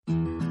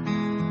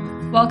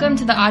Welcome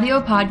to the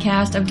audio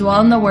podcast of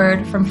Dwell in the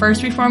Word from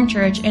First Reformed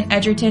Church in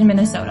Edgerton,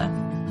 Minnesota.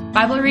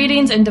 Bible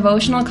readings and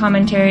devotional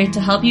commentary to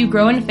help you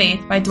grow in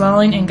faith by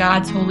dwelling in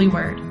God's holy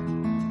word.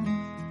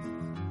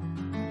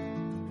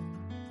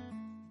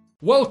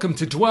 Welcome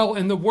to Dwell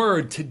in the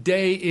Word.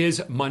 Today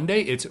is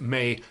Monday. It's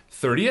May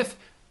 30th.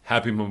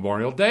 Happy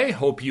Memorial Day.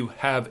 Hope you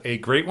have a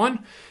great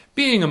one.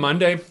 Being a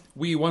Monday,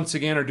 we once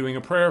again are doing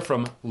a prayer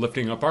from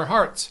Lifting Up Our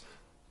Hearts.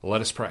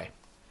 Let us pray.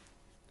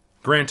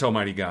 Grant,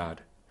 Almighty God,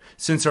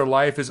 since our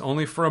life is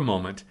only for a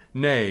moment,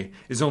 nay,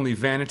 is only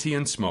vanity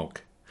and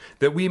smoke,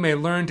 that we may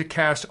learn to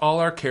cast all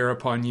our care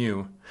upon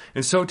you,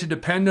 and so to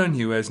depend on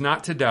you as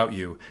not to doubt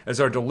you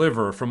as our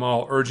deliverer from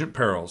all urgent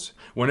perils,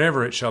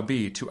 whenever it shall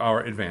be to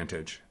our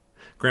advantage.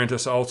 Grant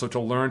us also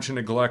to learn to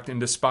neglect and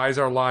despise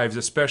our lives,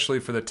 especially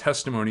for the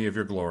testimony of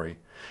your glory,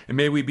 and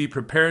may we be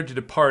prepared to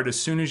depart as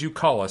soon as you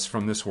call us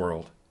from this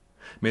world.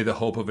 May the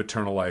hope of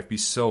eternal life be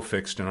so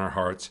fixed in our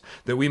hearts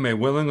that we may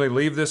willingly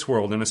leave this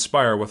world and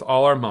aspire with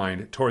all our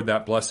mind toward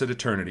that blessed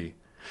eternity.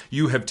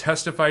 You have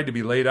testified to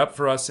be laid up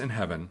for us in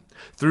heaven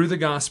through the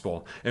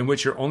gospel in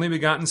which your only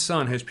begotten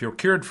Son has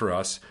procured for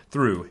us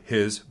through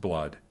his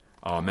blood.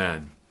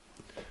 Amen.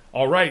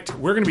 All right,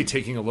 we're going to be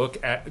taking a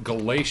look at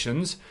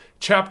Galatians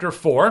chapter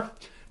 4.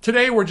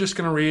 Today we're just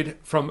going to read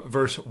from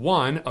verse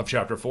 1 of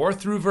chapter 4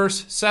 through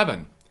verse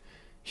 7.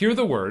 Hear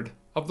the word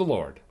of the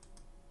Lord.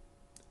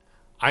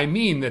 I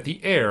mean that the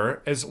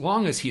heir, as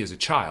long as he is a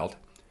child,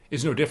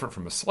 is no different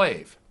from a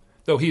slave,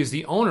 though he is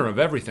the owner of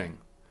everything.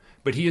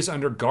 But he is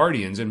under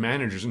guardians and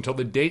managers until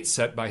the date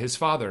set by his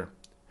father.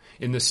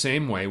 In the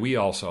same way, we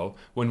also,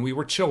 when we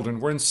were children,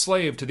 were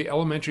enslaved to the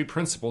elementary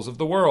principles of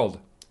the world.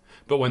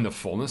 But when the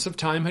fullness of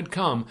time had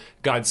come,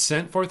 God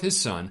sent forth his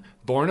Son,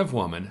 born of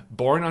woman,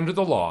 born under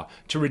the law,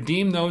 to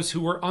redeem those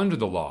who were under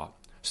the law,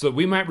 so that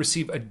we might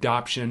receive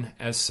adoption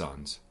as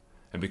sons.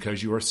 And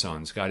because you are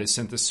sons, God has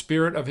sent the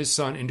Spirit of his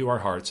Son into our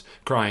hearts,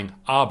 crying,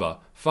 Abba,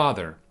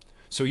 Father.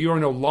 So you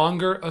are no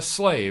longer a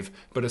slave,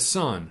 but a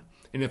son,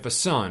 and if a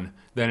son,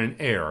 then an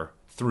heir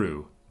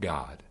through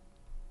God.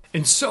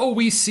 And so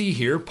we see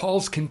here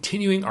Paul's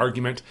continuing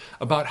argument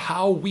about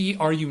how we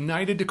are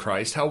united to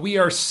Christ, how we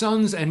are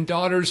sons and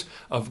daughters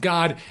of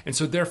God, and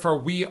so therefore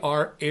we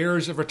are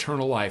heirs of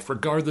eternal life,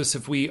 regardless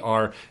if we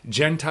are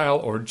Gentile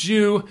or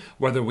Jew,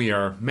 whether we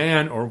are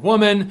man or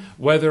woman,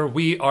 whether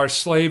we are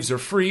slaves or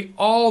free,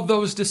 all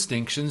those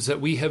distinctions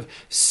that we have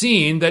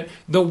seen that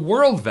the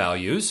world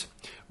values,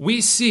 we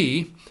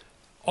see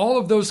all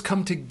of those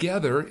come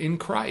together in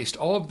Christ.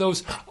 All of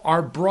those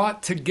are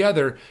brought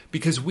together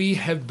because we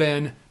have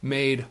been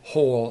made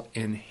whole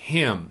in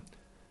him.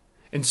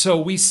 And so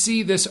we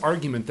see this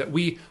argument that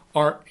we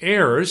are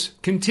heirs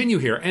continue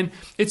here. And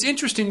it's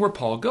interesting where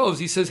Paul goes.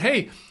 He says,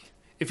 hey,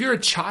 if you're a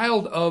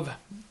child of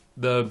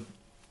the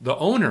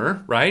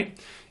owner, right,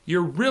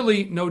 you're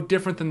really no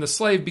different than the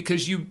slave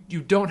because you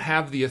don't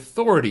have the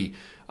authority.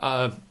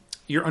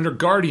 You're under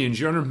guardians,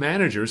 you're under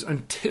managers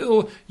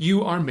until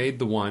you are made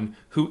the one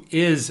who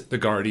is the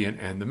guardian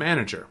and the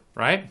manager,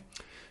 right?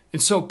 And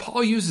so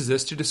Paul uses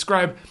this to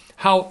describe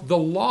how the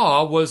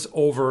law was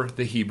over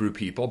the Hebrew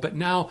people, but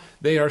now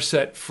they are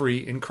set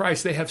free in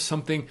Christ. They have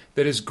something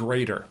that is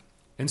greater.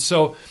 And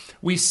so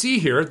we see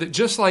here that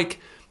just like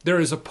there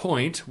is a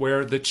point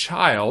where the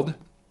child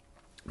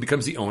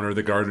becomes the owner,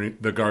 the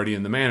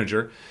guardian, the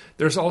manager,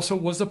 there's also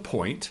was a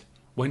point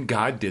when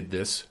God did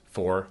this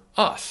for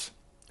us.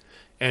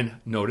 And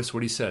notice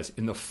what he says,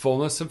 in the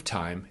fullness of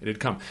time it had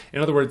come.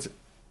 In other words,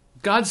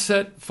 God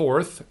set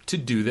forth to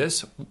do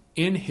this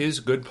in his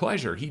good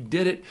pleasure. He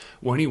did it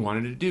when he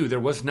wanted to do. There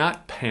was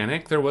not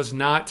panic. There was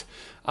not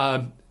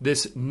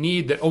this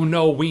need that, oh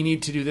no, we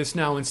need to do this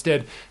now.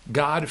 Instead,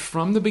 God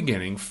from the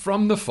beginning,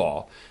 from the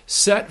fall,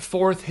 set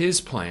forth his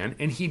plan,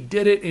 and he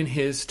did it in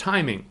his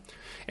timing.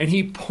 And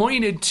he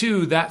pointed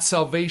to that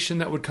salvation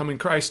that would come in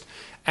Christ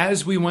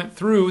as we went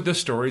through the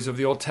stories of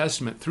the Old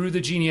Testament, through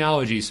the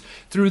genealogies,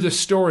 through the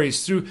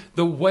stories, through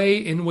the way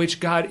in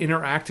which God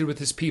interacted with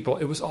his people.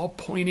 It was all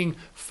pointing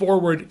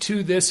forward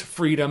to this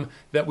freedom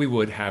that we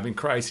would have in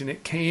Christ. And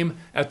it came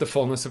at the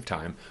fullness of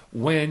time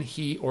when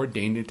he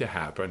ordained it to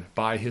happen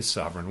by his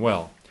sovereign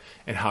will.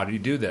 And how did he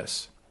do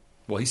this?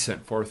 Well, he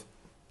sent forth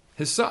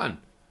his Son.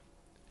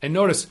 And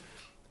notice,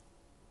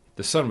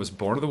 the Son was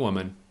born of the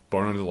woman,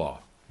 born under the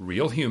law.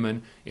 Real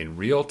human, in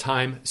real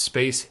time,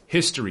 space,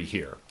 history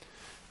here.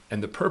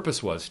 And the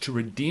purpose was to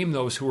redeem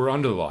those who were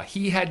under the law.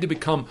 He had to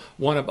become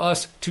one of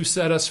us to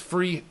set us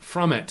free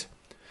from it.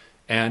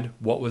 And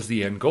what was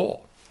the end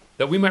goal?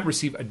 That we might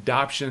receive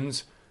adoption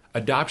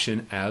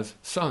as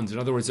sons. In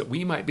other words, that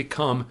we might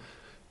become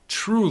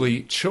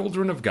truly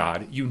children of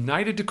God,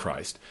 united to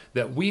Christ,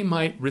 that we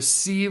might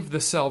receive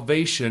the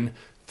salvation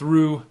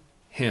through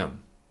him.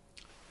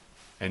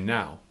 And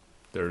now,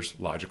 there's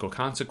logical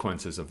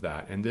consequences of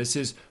that. And this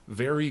is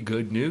very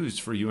good news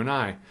for you and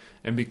I.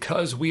 And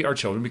because we are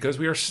children, because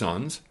we are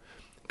sons,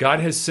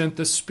 God has sent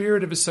the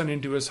Spirit of his Son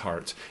into his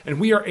hearts. And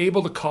we are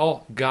able to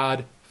call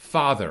God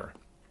Father.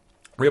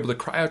 We're able to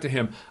cry out to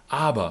him,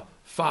 Abba,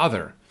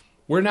 Father.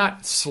 We're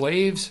not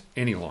slaves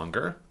any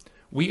longer.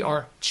 We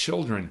are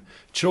children,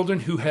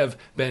 children who have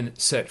been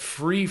set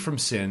free from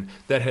sin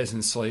that has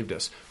enslaved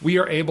us. We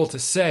are able to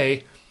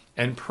say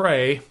and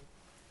pray,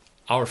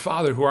 Our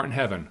Father who art in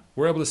heaven.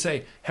 We're able to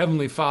say,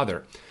 Heavenly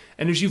Father.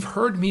 And as you've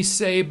heard me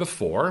say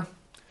before,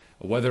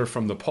 whether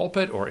from the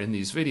pulpit or in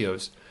these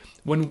videos,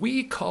 when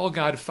we call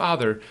God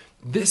Father,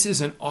 this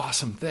is an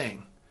awesome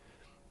thing.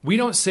 We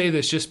don't say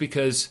this just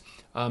because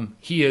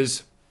He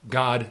is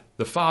God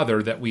the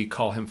Father that we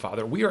call Him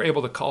Father. We are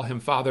able to call Him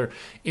Father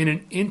in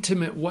an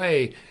intimate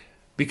way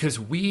because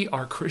we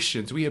are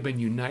Christians. We have been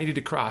united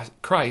to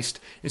Christ,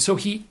 and so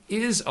He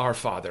is our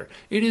Father.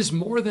 It is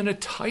more than a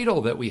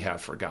title that we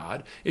have for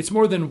God. It's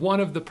more than one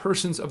of the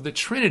persons of the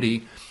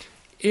Trinity.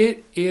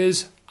 It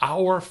is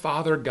our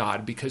Father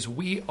God because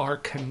we are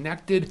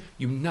connected,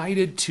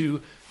 united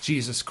to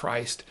Jesus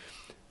Christ.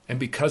 And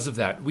because of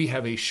that, we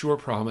have a sure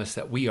promise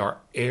that we are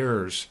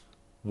heirs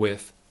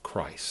with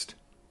Christ.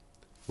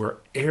 We're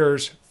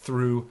heirs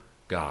through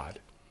God.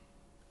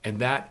 And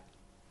that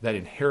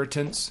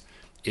inheritance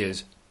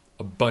is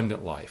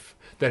abundant life.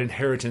 That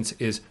inheritance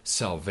is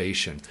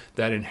salvation.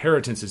 That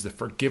inheritance is the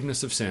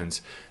forgiveness of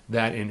sins.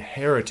 That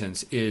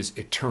inheritance is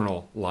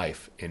eternal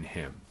life in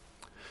Him.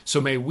 So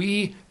may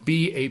we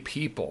be a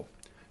people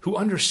who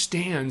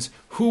understands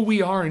who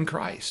we are in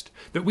Christ,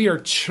 that we are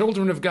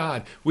children of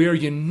God. We are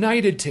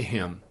united to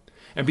Him.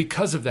 And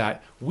because of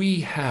that,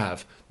 we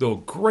have the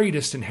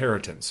greatest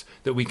inheritance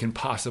that we can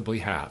possibly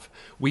have.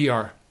 We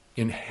are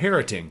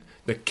inheriting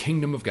the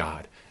kingdom of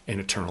God and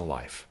eternal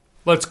life.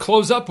 Let's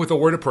close up with a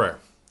word of prayer.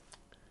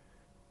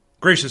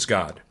 Gracious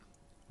God,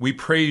 we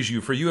praise You,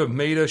 for You have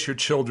made us Your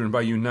children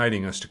by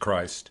uniting us to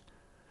Christ.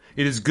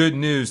 It is good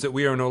news that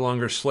we are no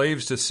longer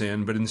slaves to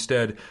sin, but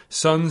instead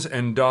sons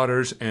and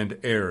daughters and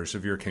heirs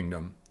of Your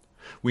kingdom.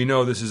 We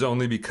know this is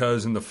only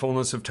because in the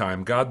fullness of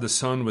time, God the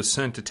Son was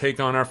sent to take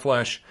on our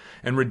flesh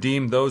and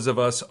redeem those of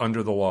us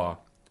under the law.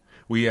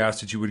 We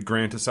ask that You would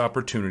grant us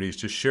opportunities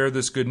to share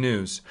this good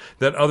news,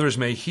 that others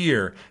may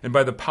hear and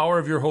by the power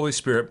of Your Holy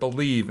Spirit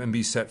believe and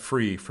be set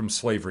free from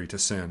slavery to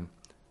sin.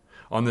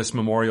 On this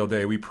Memorial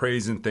Day, we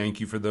praise and thank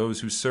You for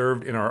those who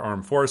served in our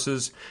armed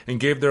forces and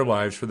gave their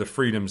lives for the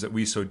freedoms that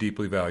we so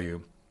deeply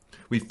value.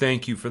 We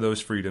thank You for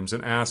those freedoms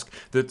and ask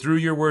that through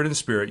Your word and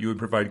spirit You would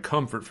provide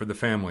comfort for the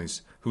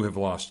families who have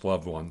lost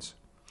loved ones.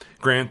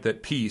 Grant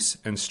that peace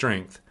and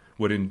strength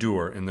would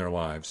endure in their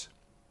lives.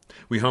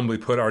 We humbly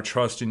put our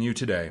trust in You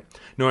today,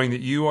 knowing that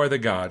You are the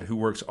God who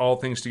works all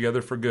things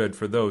together for good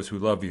for those who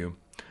love You.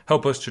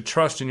 Help us to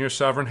trust in Your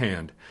sovereign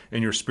hand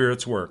and Your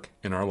Spirit's work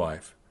in our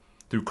life.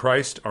 Through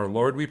Christ our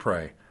Lord we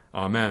pray.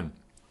 Amen.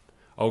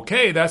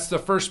 Okay, that's the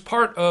first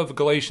part of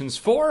Galatians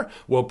 4.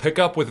 We'll pick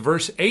up with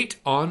verse 8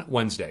 on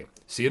Wednesday.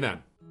 See you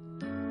then.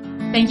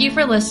 Thank you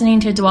for listening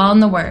to Dwell in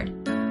the Word.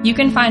 You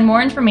can find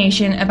more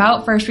information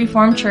about First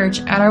Reformed Church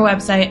at our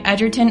website,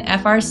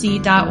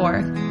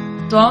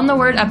 edgertonfrc.org. Dwell in the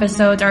Word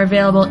episodes are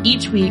available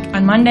each week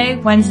on Monday,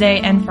 Wednesday,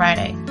 and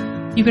Friday.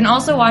 You can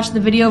also watch the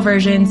video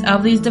versions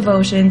of these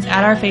devotions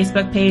at our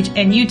Facebook page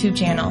and YouTube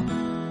channel.